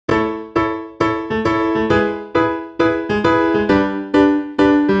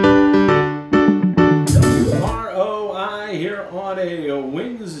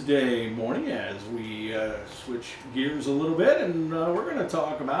switch gears a little bit, and we're going to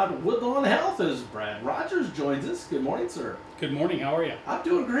talk about Woodlawn Health as Brad Rogers joins us. Good morning, sir. Good morning. How are you? I'm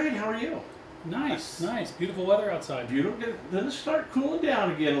doing great. How are you? Nice, nice. Beautiful weather outside. Beautiful. Going to start cooling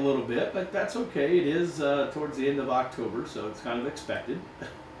down again a little bit, but that's okay. It is towards the end of October, so it's kind of expected.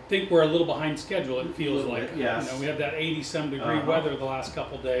 I think we're a little behind schedule, it feels like. Yes. You know, we had that 80-some degree weather the last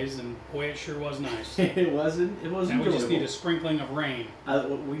couple of days, and boy, it sure was nice. It wasn't And enjoyable. we just need a sprinkling of rain.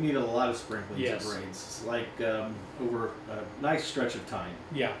 We need a lot of sprinklings Yes. of rains. It's like over a nice stretch of time.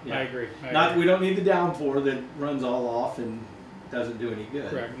 Yeah, Yeah. I agree. We don't need the downpour that runs all off and doesn't do any good.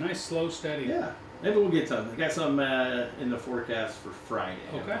 Correct. Nice, slow, steady. Yeah. Maybe we'll get some. I got some in the forecast for Friday.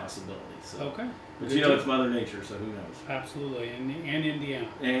 Okay. A possibility. So. Okay. But you know, it's Mother Nature, so who knows? Absolutely. And Indiana.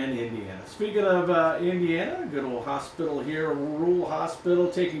 And Indiana. Speaking of Indiana, good old hospital here, a rural hospital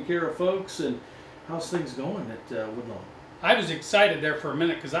taking care of folks. And how's things going at Woodlawn? I was excited there for a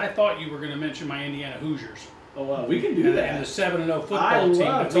minute because I thought you were going to mention my Indiana Hoosiers. Oh, we can do that. And the 7-0 football team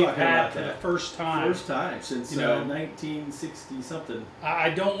that we've had for the first time. First time since 1960 something. I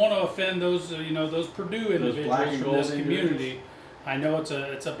don't want to offend those those Purdue individuals from this community. I know it's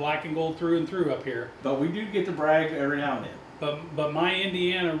a black and gold through and through up here. But we do get to brag every now and then. But my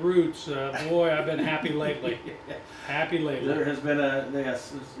Indiana roots, boy, I've been happy lately. Happy lately. There has been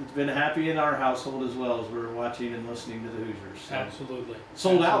it's been happy in our household as well as we're watching and listening to the Hoosiers. So. Absolutely.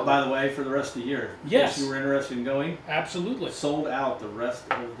 Sold out, by the way, for the rest of the year. Yes. If you were interested in going. Absolutely. Sold out the rest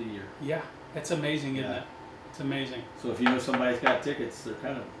of the year. Yeah, it's amazing, isn't it? It's amazing. So if you know somebody's got tickets, they're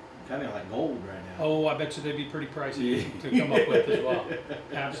kind of like gold right now. Oh, I bet you they'd be pretty pricey to come up with as well.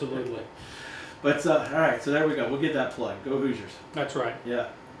 Absolutely. But all right, so there we go. We'll get that plug. Go Hoosiers. That's right. Yeah.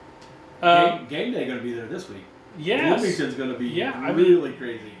 Game day going to be there this week. Yes. Bloomington's going to be I really mean,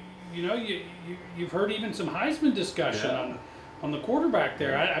 crazy. You know, you've heard even some Heisman discussion on the quarterback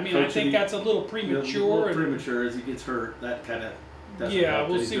there. I mean, I think that's a little premature. Premature as he gets hurt. That kind of. Yeah,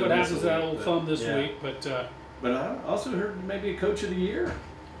 we'll see what happens to that old thumb this week. But I also heard maybe a coach of the year.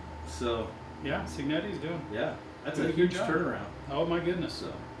 So. Yeah, Signetti's doing. Yeah, that's a huge turnaround. Oh my goodness.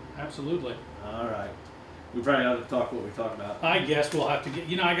 So. Absolutely. All right. We probably ought to talk what we talked about. I guess we'll have to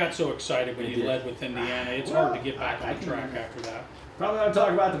get. I got so excited when you led with Indiana. It's hard to get back on track after that. Probably ought to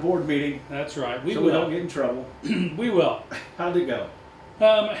talk about the board meeting. That's right. We don't get in trouble. We will. How'd it go?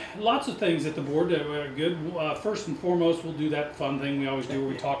 Lots of things at the board that were good. First and foremost, we'll do that fun thing we always do where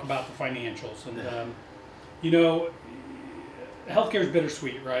we talk about the financials. And, healthcare is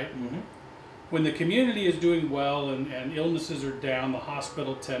bittersweet, right? Mm-hmm. When the community is doing well and illnesses are down, the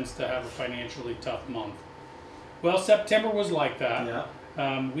hospital tends to have a financially tough month. Well, September was like that.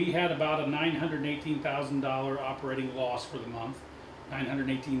 Yeah. We had about a $918,000 operating loss for the month.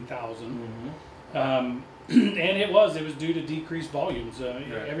 $918,000. Mm-hmm. And it was due to decreased volumes.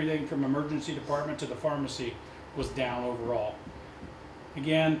 Everything from emergency department to the pharmacy was down overall.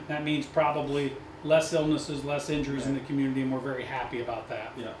 Again, that means probably less illnesses, less injuries in the community, and we're very happy about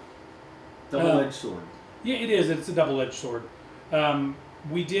that. Yeah. Double-edged sword. Yeah, it is. It's a double-edged sword.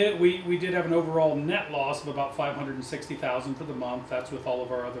 We did have an overall net loss of about $560,000 for the month. That's with all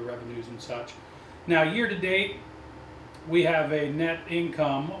of our other revenues and such. Now, year to date, we have a net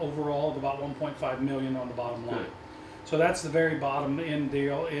income overall of about $1.5 million on the bottom line. Good. So that's the very bottom end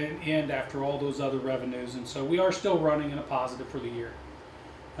deal, end after all those other revenues, and so we are still running in a positive for the year.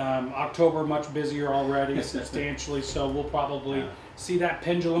 October much busier already, substantially so. We'll probably see that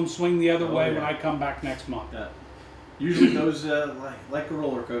pendulum swing the other way when I come back next month. Yeah. Usually goes like a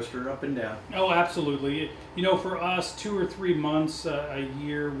roller coaster, up and down. Oh, absolutely. For us, 2 or 3 months a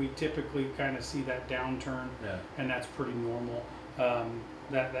year, we typically kind of see that downturn, and that's pretty normal.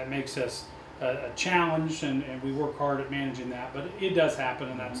 That makes us a challenge, and we work hard at managing that, but it does happen,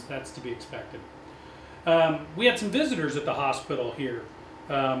 and that's to be expected. We had some visitors at the hospital here.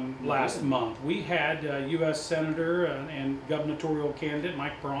 Last month. We had U.S. Senator and gubernatorial candidate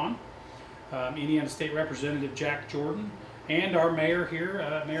Mike Braun, Indiana State Representative Jack Jordan, and our mayor here,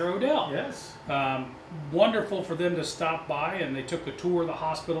 Mayor Odell. Yes. Wonderful for them to stop by, and they took a tour of the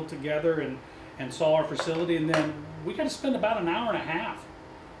hospital together and saw our facility, and then we got to spend about an hour and a half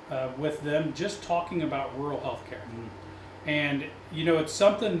with them just talking about rural health care. And it's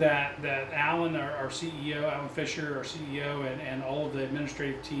something that Alan, our CEO, Alan Fisher, our CEO, and all of the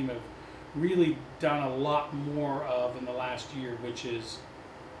administrative team have really done a lot more of in the last year, which is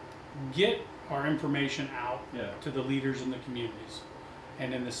get our information out to the leaders in the communities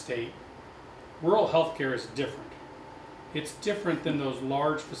and in the state. Rural healthcare is different. It's different than those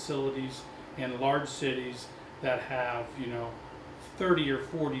large facilities in large cities that have 30 or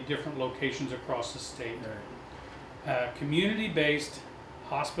 40 different locations across the state. Right. Community-based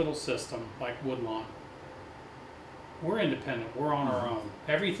hospital system like Woodlawn we're independent. We're on our own.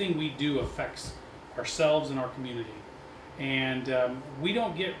 Everything we do affects ourselves and our community. And we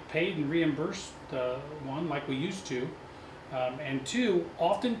don't get paid and reimbursed, one, like we used to. And two,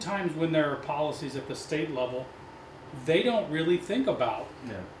 oftentimes when there are policies at the state level, they don't really think about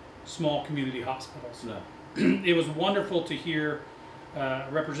small community hospitals. No. It was wonderful to hear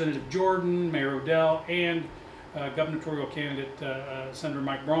Representative Jordan, Mayor Odell, and gubernatorial candidate Senator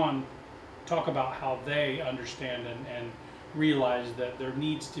Mike Braun talk about how they understand and realize that there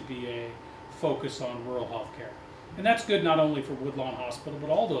needs to be a focus on rural health care. And that's good not only for Woodlawn Hospital, but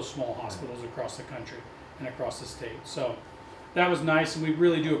all those small hospitals across the country and across the state. So that was nice, and we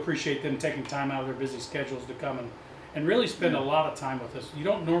really do appreciate them taking time out of their busy schedules to come and really spend a lot of time with us. You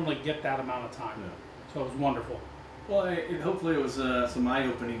don't normally get that amount of time. So it was wonderful. Well, hopefully it was some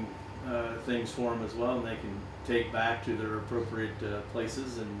eye-opening things for them as well, and they can take back to their appropriate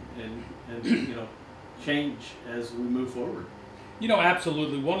places and you know, change as we move forward. You know,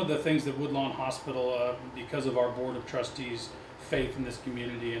 absolutely. One of the things that Woodlawn Hospital, because of our Board of Trustees' faith in this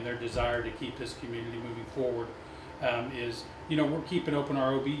community and their desire to keep this community moving forward, is, you know, we're keeping open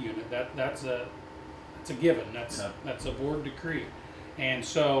our OB unit. That's a given. That's a board decree, and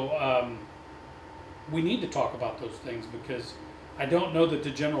so we need to talk about those things, because I don't know that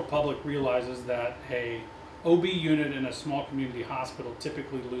the general public realizes that a OB unit in a small community hospital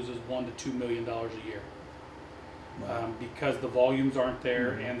typically loses $1 to $2 million a year. Because the volumes aren't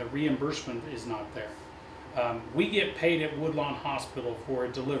there and the reimbursement is not there. We get paid at Woodlawn Hospital for a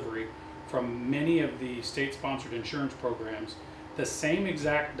delivery from many of the state-sponsored insurance programs the same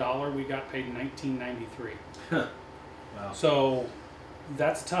exact dollar we got paid in 1993. Wow. So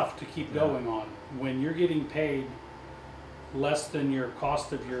that's tough to keep going on when you're getting paid less than your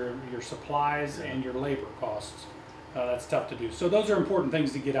cost of your supplies and your labor costs. That's tough to do. So those are important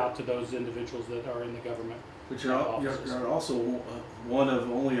things to get out to those individuals that are in the government. But you're also one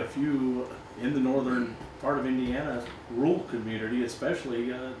of only a few in the northern part of Indiana, rural community especially,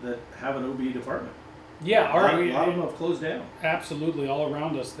 that have an OB department. Yeah, a lot of them have closed down. Absolutely, all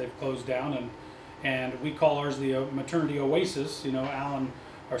around us they've closed down, and we call ours the maternity oasis. You know, Alan,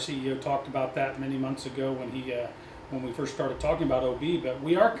 our CEO, talked about that many months ago when we first started talking about OB. But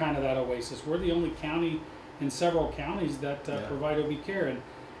we are kind of that oasis. We're the only county in several counties that provide OB care,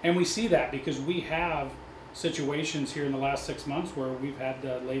 and we see that because we have situations here in the last 6 months where we've had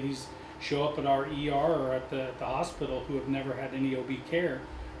ladies show up at our ER or at the hospital who have never had any OB care,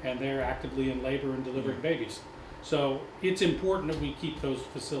 and they're actively in labor and delivering babies. So it's important that we keep those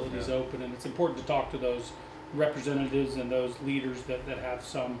facilities open, and it's important to talk to those representatives and those leaders that have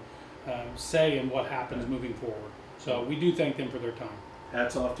some say in what happens moving forward. So we do thank them for their time.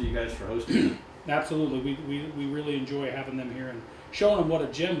 Hats off to you guys for hosting. Absolutely, we really enjoy having them here and showing them what a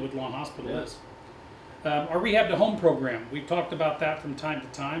gem Woodlawn Hospital is. Our Rehab to Home program, we've talked about that from time to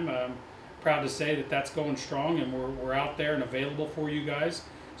time. Proud to say that that's going strong, and we're out there and available for you guys.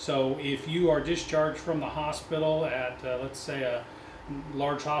 So if you are discharged from the hospital at, let's say, a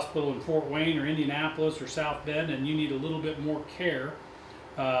large hospital in Fort Wayne or Indianapolis or South Bend, and you need a little bit more care,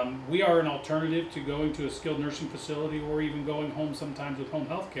 we are an alternative to going to a skilled nursing facility or even going home sometimes with home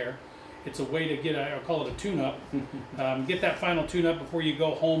health care. It's a way to get I'll call it a tune-up. Get that final tune-up before you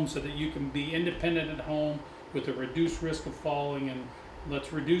go home so that you can be independent at home with a reduced risk of falling, and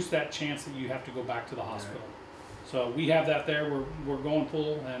let's reduce that chance that you have to go back to the hospital. So we have that there. We're going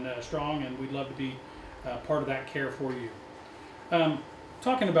full and strong, and we'd love to be part of that care for you.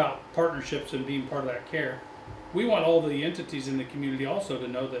 Talking about partnerships and being part of that care, we want all the entities in the community also to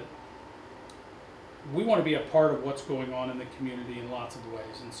know that we want to be a part of what's going on in the community in lots of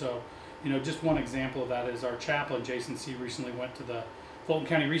ways. And so, you know, just one example of that is our chaplain, Jason C., recently went to the Fulton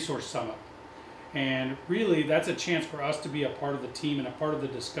County Resource Summit. And really, that's a chance for us to be a part of the team and a part of the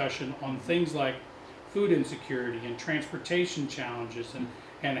discussion on things like food insecurity and transportation challenges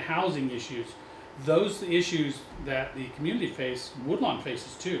and housing issues. Those issues that the community face, Woodlawn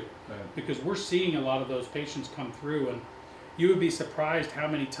faces too, because we're seeing a lot of those patients come through, and you would be surprised how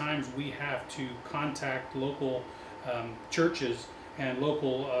many times we have to contact local churches and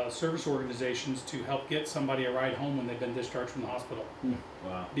local service organizations to help get somebody a ride home when they've been discharged from the hospital.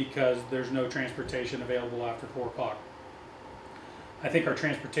 Wow. Because there's no transportation available after 4 o'clock. I think our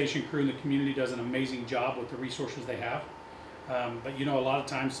transportation crew in the community does an amazing job with the resources they have. But you know, a lot of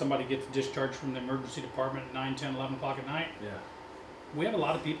times somebody gets discharged from the emergency department at 9, 10, 11 o'clock at night. We have a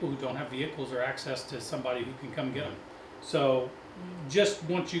lot of people who don't have vehicles or access to somebody who can come get them. So just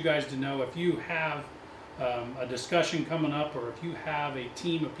want you guys to know, if you have a discussion coming up, or if you have a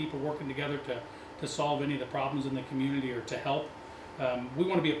team of people working together to solve any of the problems in the community or to help, we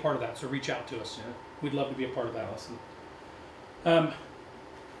want to be a part of that. So reach out to us. We'd love to be a part of that. Awesome. A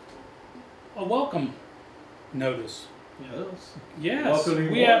welcome notice. Yes. Yes,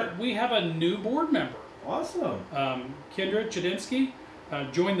 Welcoming we have a new board member. Awesome. Kendra Chedinsky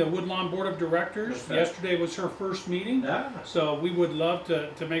joined the Woodlawn Board of Directors. Okay. Yesterday was her first meeting. Yeah. So we would love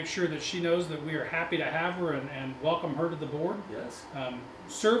to make sure that she knows that we are happy to have her and welcome her to the board. Yes.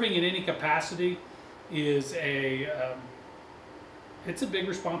 Serving in any capacity is it's a big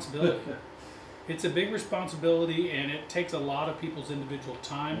responsibility. It's a big responsibility, and it takes a lot of people's individual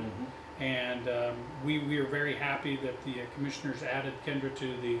time. Mm-hmm. And we are very happy that the commissioners added Kendra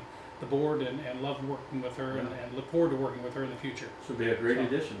to the board and loved working with her, and look forward to working with her in the future. Should be a great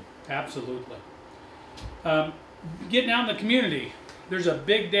addition. Absolutely. Getting out in the community. There's a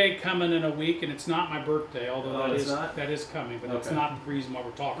big day coming in a week, and it's not my birthday, although that is coming, but it's not the reason why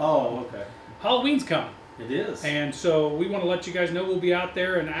we're talking about it. Oh, okay. Halloween's coming. It is. And so we want to let you guys know we'll be out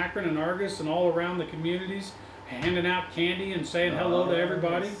there in Akron and Argus and all around the communities handing out candy and saying hello to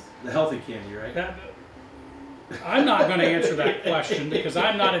everybody. Yes. The healthy candy, right? I'm not going to answer that question because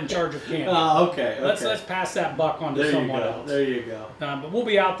I'm not in charge of candy. Okay. Let's pass that buck on to someone else. There you go. But we'll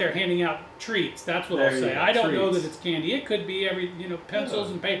be out there handing out treats. That's what I'll say. I don't know that it's candy. It could be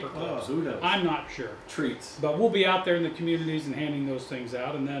pencils and paper clips. Who knows? I'm not sure. Treats. But we'll be out there in the communities and handing those things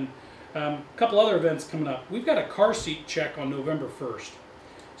out. And then a couple other events coming up. We've got a car seat check on November 1st.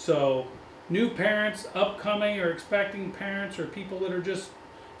 So new parents, upcoming or expecting parents, or people that are just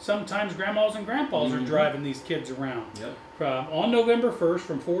sometimes grandmas and grandpas are driving these kids around. Yep. On November 1st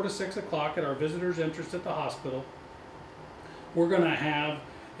from 4 to 6 o'clock at our visitors' interest at the hospital, we're going to have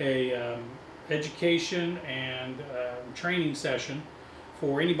a education and training session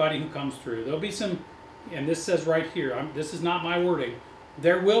for anybody who comes through. There'll be some, and this says right here, this is not my wording,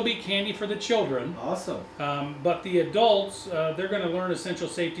 there will be candy for the children. Awesome. But the adults, they're going to learn essential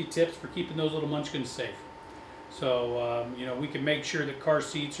safety tips for keeping those little munchkins safe. So, we can make sure that car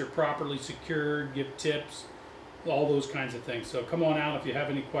seats are properly secured, give tips, all those kinds of things. So come on out if you have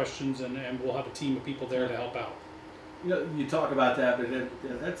any questions, and we'll have a team of people there to help out. You talk about that,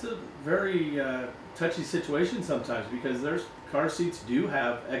 but that's a very touchy situation sometimes, because there's car seats do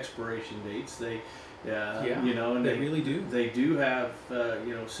have expiration dates. And they really do. They do have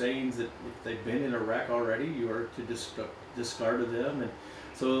sayings that if they've been in a wreck already, you are to discard of them, and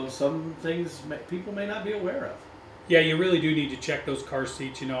so some things people may not be aware of. Yeah, you really do need to check those car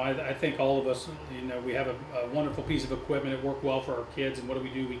seats. I think all of us, we have a wonderful piece of equipment. It worked well for our kids, and what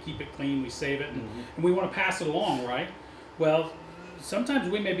do? We keep it clean, we save it, and we want to pass it along, right? Well, sometimes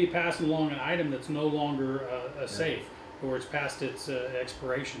we may be passing along an item that's no longer safe, or it's past its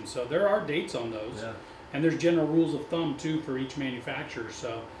expiration. So there are dates on those, and there's general rules of thumb too for each manufacturer.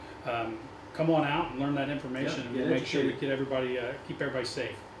 So come on out and learn that information, and we'll make sure we keep everybody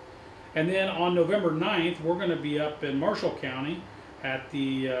safe. And then on November 9th, we're going to be up in Marshall County at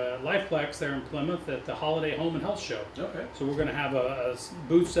the Lifeplex there in Plymouth at the Holiday Home and Health Show. Okay. So we're going to have a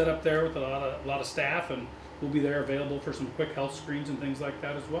booth set up there with a lot of staff, and we'll be there available for some quick health screens and things like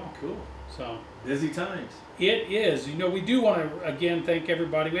that as well. Cool. So busy times. It is. We do want to again thank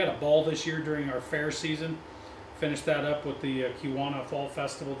everybody. We had a ball this year during our fair season. Finished that up with the Kiwanis Fall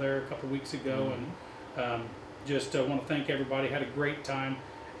Festival there a couple weeks ago, and just want to thank everybody. Had a great time.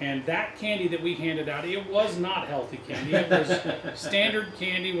 And that candy that we handed out, it was not healthy candy. It was standard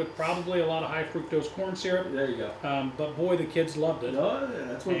candy with probably a lot of high fructose corn syrup. There you go. But boy, the kids loved it. No,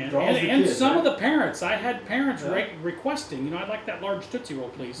 that's what draws the kids. And some of the parents, I had parents requesting, I'd like that large Tootsie Roll,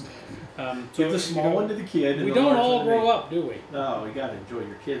 please. Give the small one to the kid. And we don't all grow up, do we? No, we got to enjoy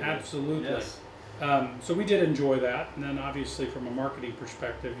your kid. Absolutely. Yes. So we did enjoy that. And then obviously from a marketing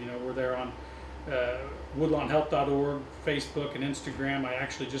perspective, we're there on woodlawnhealth.org, Facebook, and Instagram. I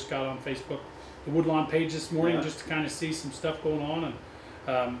actually just got on Facebook, the Woodlawn page this morning, just to kind of see some stuff going on,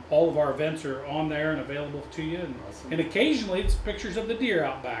 and all of our events are on there and available to you. And occasionally it's pictures of the deer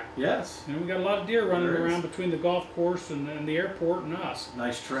out back. Yes. We got a lot of deer running around between the golf course and the airport and us.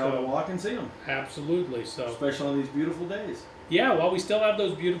 Nice trail to walk and see them. Absolutely. So especially on these beautiful days. Yeah, while we still have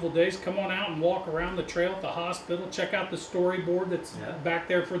those beautiful days, come on out and walk around the trail at the hospital. Check out the storyboard that's back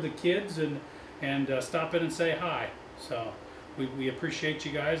there for the kids, and stop in and say hi. So we appreciate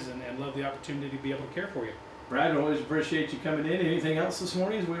you guys and love the opportunity to be able to care for you. Brad, always appreciate you coming in. Anything else this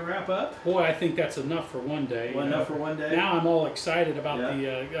morning as we wrap up? Boy, I think that's enough for one day. Enough for one day? Now I'm all excited about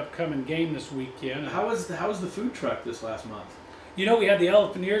the upcoming game this weekend. How was the food truck this last month? We had the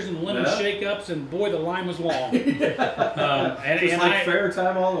elephant ears and the lemon shake-ups, and boy, the line was long. Fair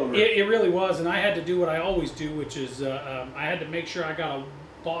time all over. It really was, and I had to do what I always do, which is I had to make sure I got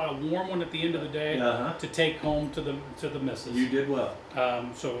bought a warm one at the end of the day to take home to the missus. You did well.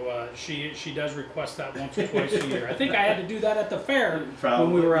 So she does request that once or twice a year. I think I had to do that at the fair Probably.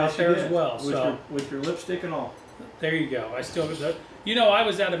 when we were out Yes, you there did. as well. With your lipstick and all. There you go. I still, you know, I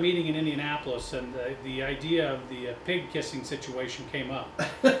was at a meeting in Indianapolis, and the idea of the pig kissing situation came up.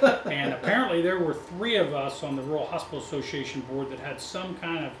 And apparently there were 3 of us on the Rural Hospital Association board that had some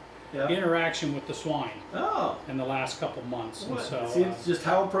kind of interaction with the swine in the last couple months. And so, see, it's just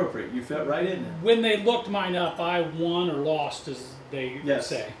how appropriate. You fit right in there. when they looked mine up, I won or lost, as they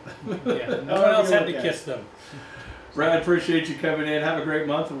say. Yeah, no However one else you had look to at kiss it. them. Brad, appreciate you coming in. Have a great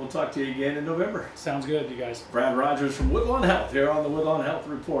month, and we'll talk to you again in November. Sounds good, you guys. Brad Rogers from Woodlawn Health here on the Woodlawn Health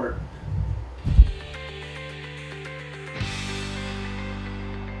Report.